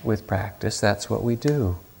can with practice, that's what we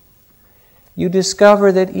do, you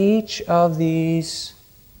discover that each of these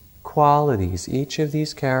qualities, each of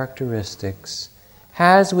these characteristics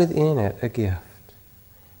has within it a gift.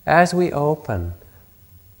 As we open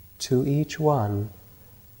to each one,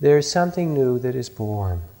 there is something new that is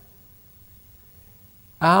born.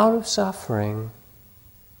 Out of suffering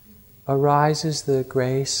arises the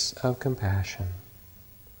grace of compassion.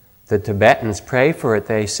 The Tibetans pray for it.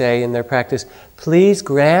 They say in their practice, please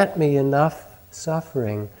grant me enough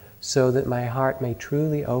suffering so that my heart may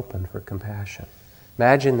truly open for compassion.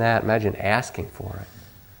 Imagine that. Imagine asking for it.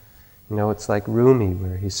 It's like Rumi,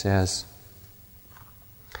 where he says,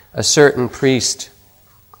 a certain preacher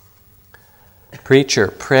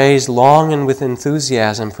prays long and with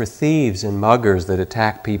enthusiasm for thieves and muggers that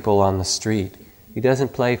attack people on the street. He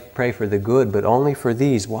doesn't pray for the good, but only for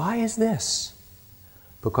these. Why is this?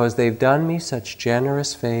 Because they've done me such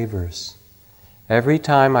generous favors. Every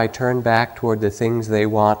time I turn back toward the things they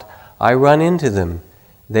want, I run into them.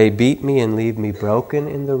 They beat me and leave me broken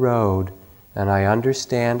in the road, and I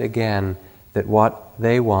understand again that what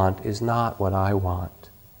they want is not what I want.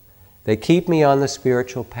 They keep me on the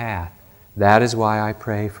spiritual path. That is why I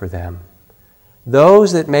pray for them.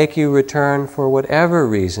 Those that make you return for whatever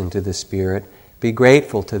reason to the Spirit, be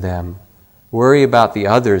grateful to them. Worry about the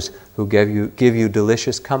others who give you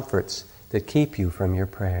delicious comforts that keep you from your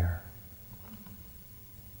prayer.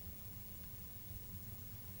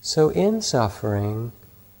 So in suffering,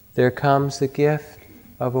 there comes the gift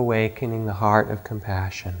of awakening the heart of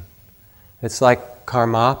compassion. It's like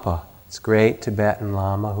Karmapa, this great Tibetan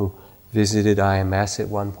Lama who visited IMS at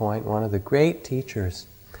one point, one of the great teachers,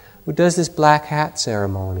 who does this black hat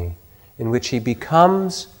ceremony in which he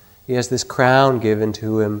has this crown given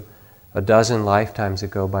to him a dozen lifetimes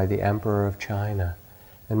ago by the Emperor of China.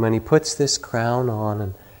 And when he puts this crown on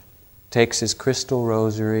and takes his crystal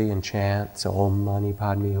rosary and chants Om Mani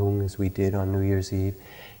Padme Hum as we did on New Year's Eve,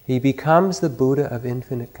 he becomes the Buddha of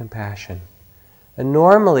infinite compassion. And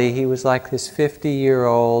normally he was like this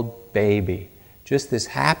 50-year-old baby, just this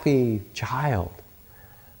happy child.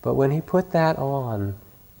 But when he put that on,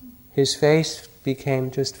 his face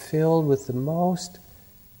became just filled with the most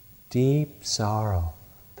deep sorrow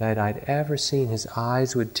that I'd ever seen. His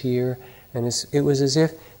eyes would tear, and it was as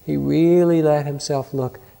if he really let himself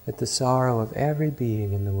look at the sorrow of every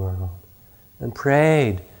being in the world and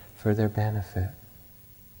prayed for their benefit.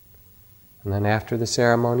 And then after the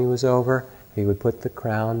ceremony was over, he would put the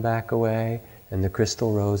crown back away and the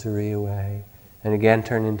crystal rosary away, and again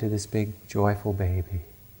turn into this big joyful baby.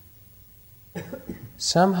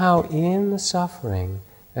 Somehow in the suffering,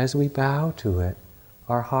 as we bow to it,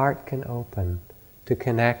 our heart can open to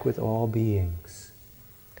connect with all beings.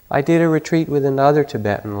 I did a retreat with another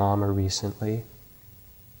Tibetan Lama recently,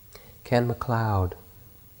 Ken MacLeod.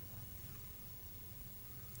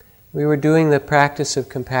 We were doing the practice of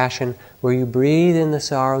compassion where you breathe in the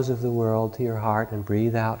sorrows of the world to your heart and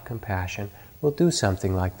breathe out compassion. We'll do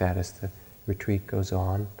something like that as the retreat goes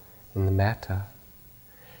on in the metta.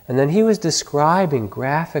 And then he was describing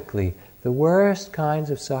graphically the worst kinds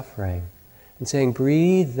of suffering and saying,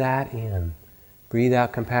 breathe that in, breathe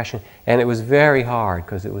out compassion. And it was very hard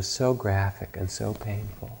because it was so graphic and so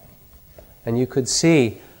painful. And you could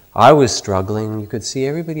see, I was struggling, you could see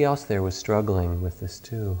everybody else there was struggling with this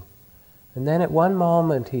too. And then at one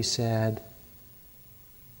moment he said,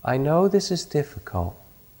 I know this is difficult,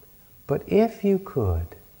 but if you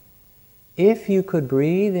could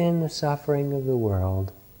breathe in the suffering of the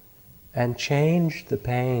world and change the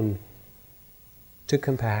pain to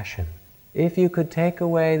compassion, if you could take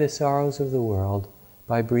away the sorrows of the world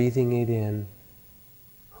by breathing it in,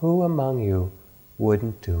 who among you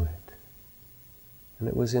wouldn't do it? And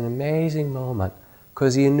it was an amazing moment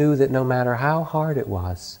because you knew that no matter how hard it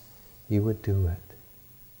was, you would do it.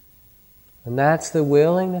 And that's the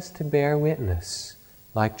willingness to bear witness,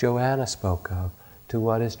 like Joanna spoke of, to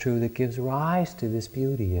what is true that gives rise to this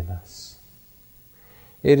beauty in us.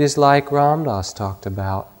 It is like Ram Dass talked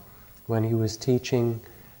about when he was teaching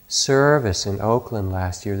service in Oakland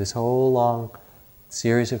last year, this whole long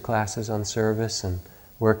series of classes on service and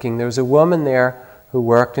working. There was a woman there who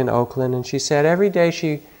worked in Oakland, and she said every day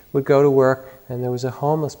she would go to work and there was a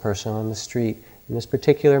homeless person on the street. And this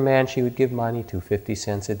particular man she would give money to, 50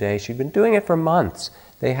 cents a day. She'd been doing it for months.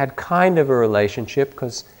 They had kind of a relationship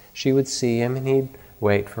because she would see him and he'd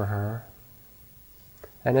wait for her.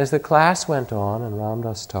 And as the class went on and Ram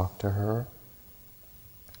Dass talked to her,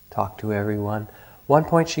 talked to everyone, one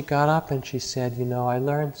point she got up and she said, I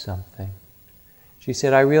learned something. She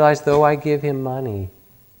said, I realized though I give him money,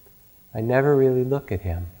 I never really look at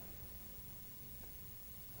him.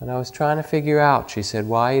 And I was trying to figure out, she said,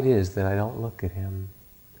 why it is that I don't look at him.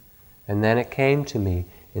 And then it came to me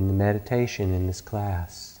in the meditation in this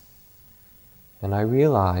class. And I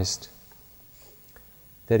realized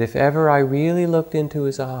that if ever I really looked into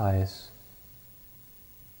his eyes,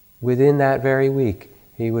 within that very week,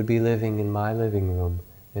 he would be living in my living room,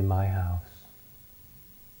 in my house.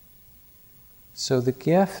 So the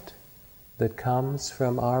gift that comes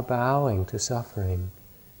from our bowing to suffering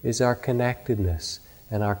is our connectedness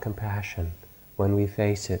and our compassion when we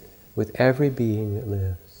face it with every being that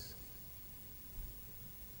lives.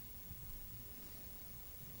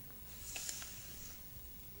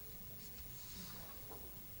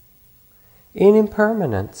 In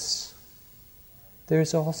impermanence,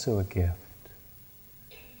 there's also a gift.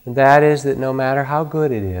 And that is that no matter how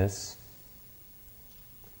good it is,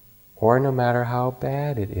 or no matter how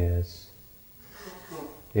bad it is,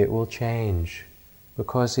 it will change.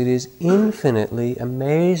 Because it is infinitely,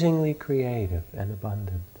 amazingly creative and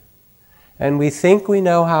abundant. And we think we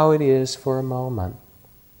know how it is for a moment,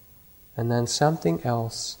 and then something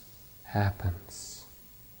else happens.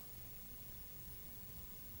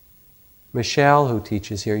 Michelle, who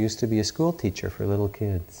teaches here, used to be a school teacher for little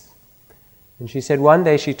kids. And she said one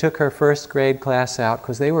day she took her first grade class out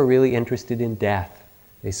because they were really interested in death.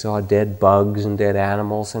 They saw dead bugs and dead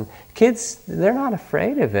animals, and kids, they're not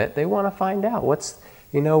afraid of it. They want to find out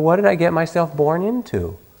what did I get myself born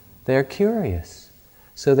into? They're curious.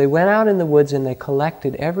 So they went out in the woods and they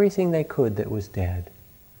collected everything they could that was dead.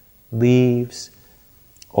 Leaves,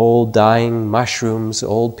 old dying mushrooms,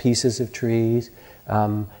 old pieces of trees,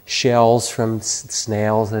 shells from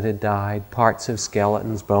snails that had died, parts of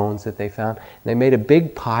skeletons, bones that they found. And they made a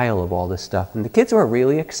big pile of all this stuff. And the kids were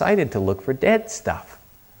really excited to look for dead stuff.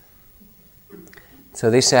 So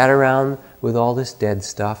they sat around with all this dead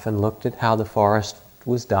stuff and looked at how the forest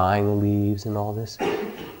was dying, the leaves and all this.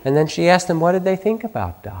 And then she asked them, what did they think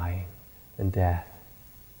about dying and death?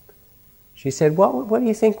 She said, what do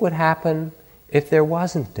you think would happen if there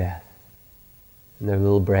wasn't death? And their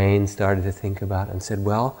little brains started to think about it and said,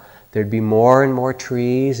 well, there'd be more and more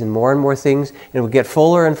trees and more things, and it would get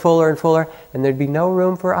fuller and fuller and fuller, and there'd be no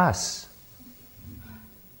room for us.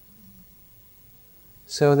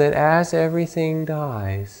 So that as everything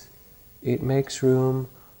dies, it makes room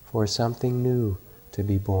for something new to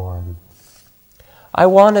be born. I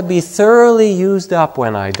want to be thoroughly used up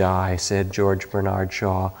when I die, said George Bernard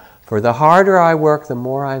Shaw, for the harder I work, the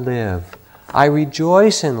more I live. I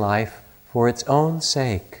rejoice in life for its own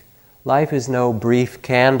sake. Life is no brief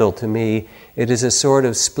candle to me. It is a sort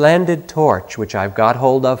of splendid torch which I've got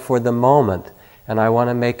hold of for the moment, and I want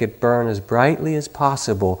to make it burn as brightly as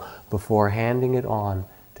possible before handing it on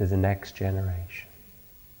to the next generation.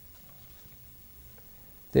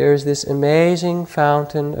 There's this amazing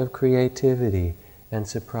fountain of creativity and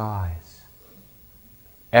surprise.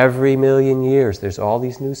 Every million years, there's all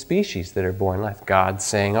these new species that are born. Like God's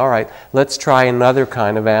saying, all right, let's try another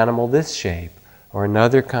kind of animal this shape, or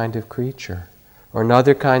another kind of creature, or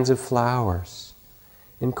another kinds of flowers.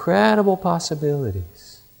 Incredible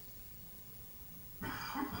possibilities.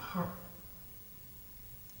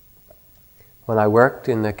 When I worked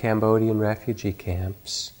in the Cambodian refugee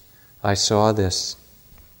camps, I saw this.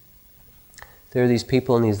 There are these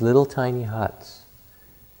people in these little tiny huts,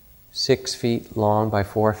 6 feet long by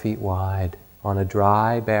 4 feet wide, on a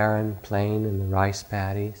dry, barren plain in the rice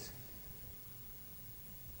paddies,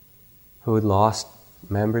 who had lost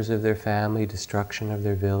members of their family, destruction of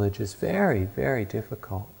their villages. Very, very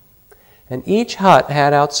difficult. And each hut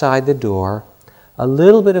had outside the door a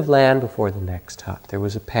little bit of land before the next hut. There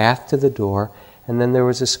was a path to the door, and then there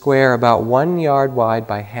was a square about 1 yard wide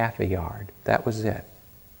by half a yard. That was it.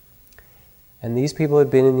 And these people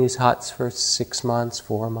had been in these huts for 6 months,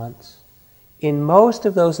 4 months. In most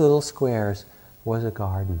of those little squares was a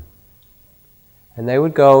garden. And they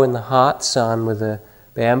would go in the hot sun with a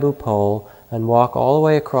bamboo pole and walk all the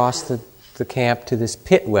way across the camp to this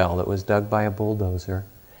pit well that was dug by a bulldozer,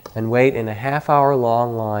 and wait in a half-hour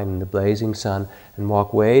long line in the blazing sun, and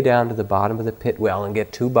walk way down to the bottom of the pit well and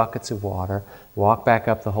get 2 buckets of water, walk back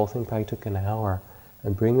up. The whole thing probably took an hour,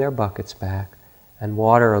 and bring their buckets back, and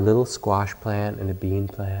water a little squash plant and a bean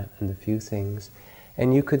plant and a few things.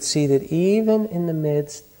 And you could see that even in the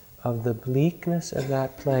midst of the bleakness of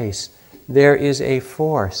that place, there is a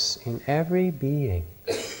force in every being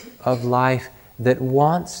of life that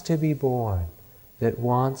wants to be born, that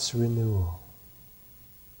wants renewal.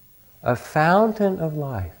 A fountain of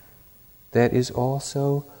life that is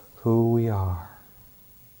also who we are.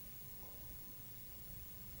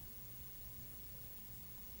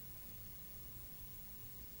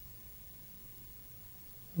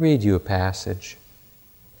 Read you a passage.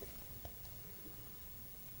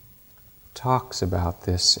 Talks about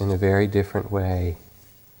this in a very different way.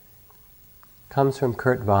 Comes from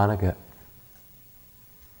Kurt Vonnegut.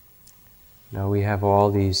 Now we have all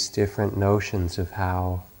these different notions of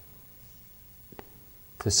how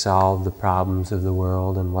to solve the problems of the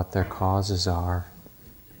world and what their causes are.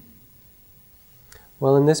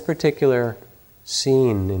 Well, in this particular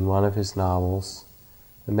scene in one of his novels,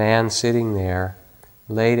 the man sitting there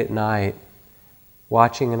late at night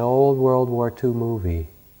watching an old World War II movie,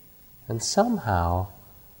 and somehow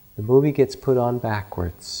the movie gets put on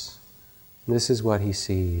backwards. And this is what he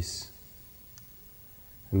sees.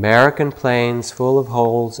 American planes full of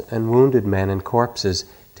holes and wounded men and corpses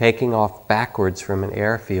taking off backwards from an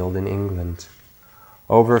airfield in England.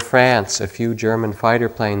 Over France, a few German fighter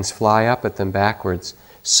planes fly up at them backwards,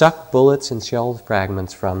 suck bullets and shell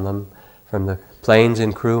fragments from them, from the planes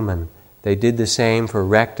and crewmen. They did the same for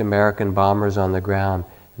wrecked American bombers on the ground,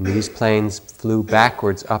 and these planes flew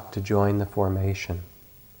backwards up to join the formation.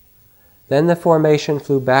 Then the formation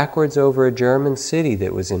flew backwards over a German city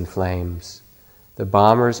that was in flames. The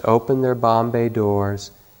bombers opened their bomb bay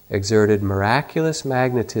doors, exerted miraculous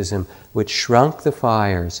magnetism which shrunk the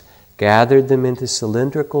fires, gathered them into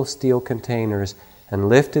cylindrical steel containers, and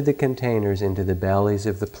lifted the containers into the bellies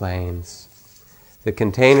of the planes. The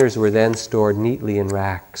containers were then stored neatly in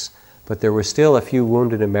racks, but there were still a few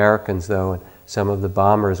wounded Americans, though, and some of the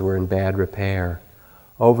bombers were in bad repair.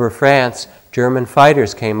 Over France, German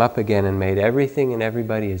fighters came up again and made everything and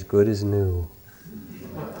everybody as good as new.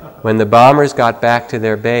 When the bombers got back to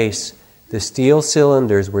their base, the steel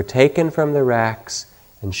cylinders were taken from the racks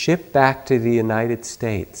and shipped back to the United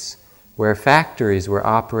States, where factories were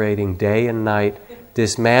operating day and night,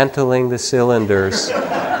 dismantling the cylinders,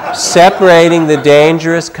 separating the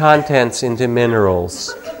dangerous contents into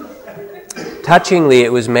minerals. Touchingly,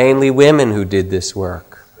 it was mainly women who did this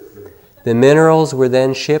work. The minerals were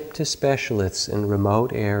then shipped to specialists in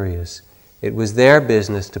remote areas, It was their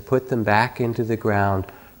business to put them back into the ground,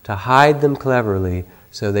 to hide them cleverly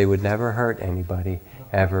so they would never hurt anybody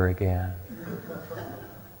ever again.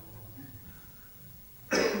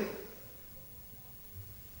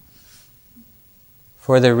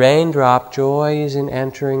 For the raindrop, joy is in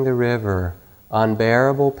entering the river.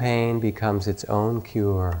 Unbearable pain becomes its own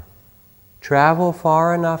cure. Travel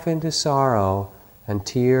far enough into sorrow, and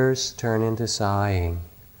tears turn into sighing.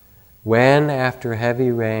 When, after heavy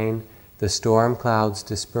rain, the storm clouds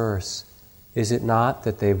disperse, is it not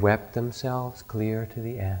that they've wept themselves clear to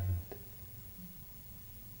the end?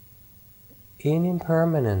 In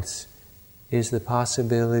impermanence is the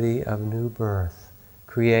possibility of new birth,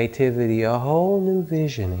 creativity, a whole new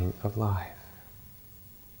visioning of life.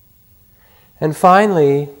 And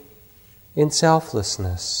finally, in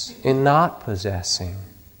selflessness, in not possessing,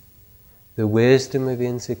 the wisdom of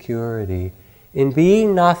insecurity, in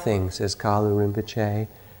being nothing, says Kalu Rinpoche,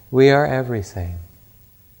 we are everything.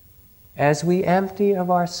 As we empty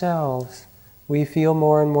of ourselves, we feel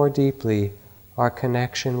more and more deeply our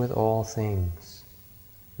connection with all things.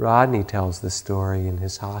 Rodney tells the story in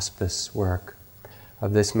his hospice work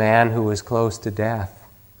of this man who was close to death.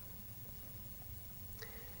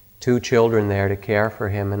 2 children there to care for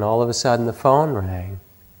him, and all of a sudden the phone rang.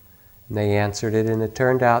 And they answered it, and it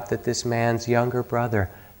turned out that this man's younger brother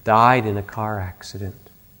died in a car accident.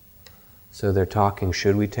 So they're talking,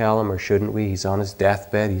 should we tell him or shouldn't we? He's on his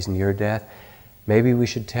deathbed, he's near death. Maybe we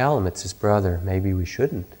should tell him it's his brother. Maybe we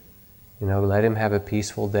shouldn't. Let him have a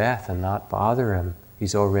peaceful death and not bother him.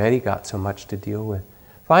 He's already got so much to deal with.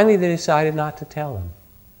 Finally, they decided not to tell him.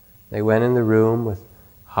 They went in the room with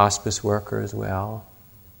hospice worker as well.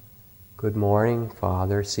 Good morning,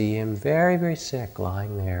 Father. See him very, very sick,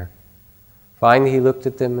 lying there. Finally, he looked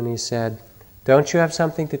at them and he said, don't you have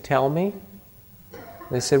something to tell me?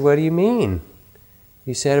 They said, what do you mean?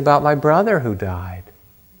 He said, about my brother who died.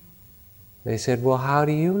 They said, well, how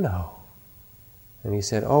do you know? And he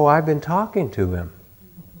said, oh, I've been talking to him.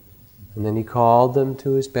 And then he called them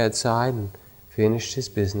to his bedside and finished his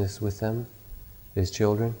business with them, his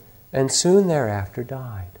children, and soon thereafter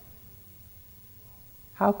died.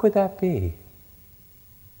 How could that be?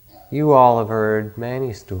 You all have heard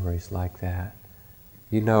many stories like that.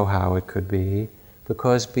 You know how it could be,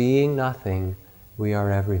 because being nothing, we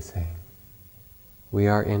are everything. We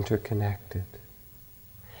are interconnected.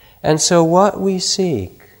 And so what we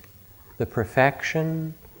seek, the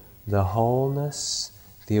perfection, the wholeness,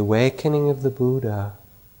 the awakening of the Buddha,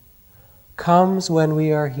 comes when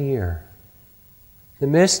we are here. The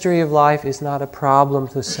mystery of life is not a problem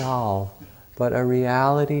to solve, but a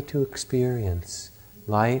reality to experience.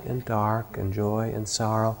 Light and dark and joy and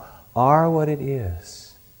sorrow are what it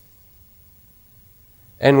is.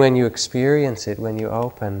 And when you experience it, when you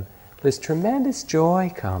open, this tremendous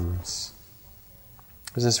joy comes.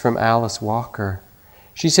 This is from Alice Walker.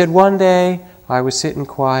 She said, one day I was sitting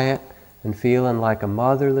quiet and feeling like a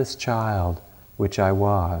motherless child, which I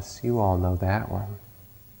was. You all know that one.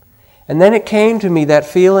 And then it came to me, that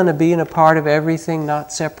feeling of being a part of everything,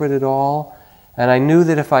 not separate at all. And I knew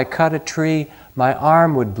that if I cut a tree, my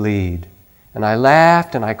arm would bleed. And I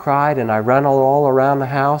laughed and I cried and I ran all around the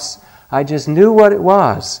house. I just knew what it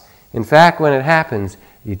was. In fact, when it happens,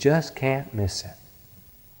 you just can't miss it.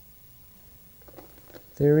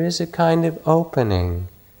 There is a kind of opening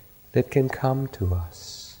that can come to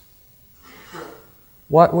us.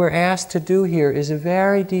 What we're asked to do here is a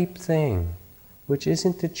very deep thing, which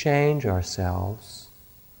isn't to change ourselves,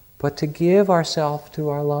 but to give ourselves to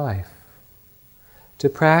our life. To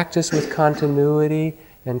practice with continuity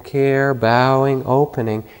and care, bowing,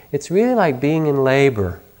 opening. It's really like being in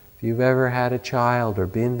labor. If you've ever had a child or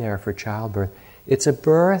been there for childbirth, it's a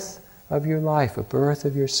birth of your life, a birth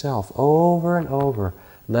of yourself, over and over,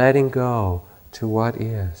 letting go to what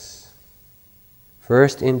is.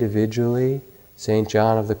 First, individually, St.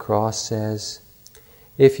 John of the Cross says,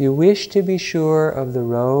 if you wish to be sure of the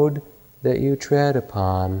road that you tread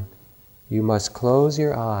upon, you must close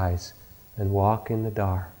your eyes and walk in the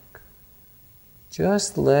dark.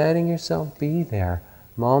 Just letting yourself be there,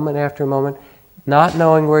 moment after moment, not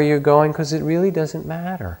knowing where you're going, because it really doesn't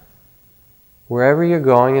matter. Wherever you're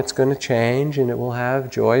going, it's going to change, and it will have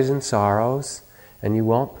joys and sorrows, and you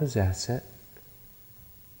won't possess it.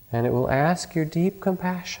 And it will ask your deep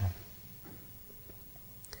compassion.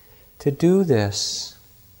 To do this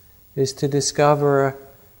is to discover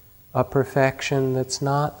a perfection that's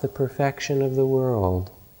not the perfection of the world,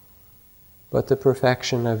 but the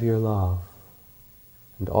perfection of your love.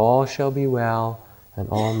 And all shall be well, and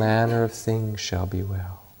all manner of things shall be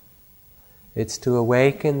well. It's to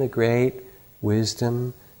awaken the great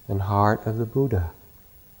wisdom and heart of the Buddha.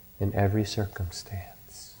 in every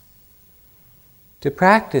circumstance. To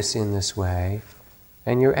practice in this way,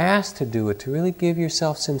 and you're asked to do it, to really give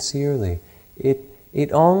yourself sincerely,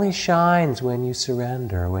 it only shines when you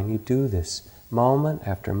surrender, when you do this moment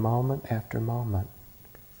after moment after moment.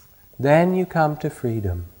 Then you come to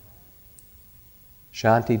freedom.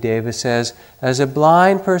 Shantideva says, as a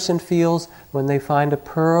blind person feels when they find a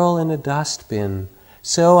pearl in a dustbin,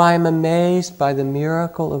 so I am amazed by the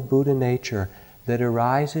miracle of Buddha nature that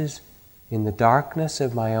arises in the darkness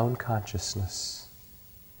of my own consciousness.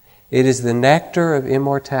 It is the nectar of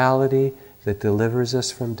immortality that delivers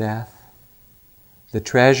us from death, the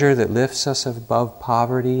treasure that lifts us above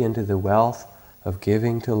poverty into the wealth of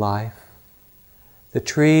giving to life, the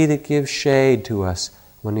tree that gives shade to us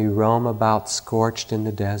when we roam about scorched in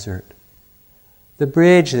the desert, the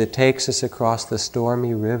bridge that takes us across the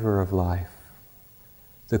stormy river of life,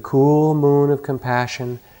 the cool moon of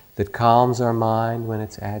compassion that calms our mind when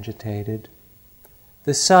it's agitated,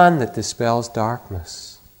 the sun that dispels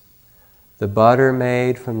darkness, the butter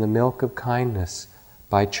made from the milk of kindness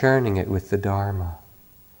by churning it with the Dharma.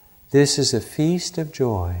 This is a feast of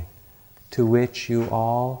joy to which you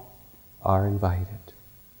all are invited.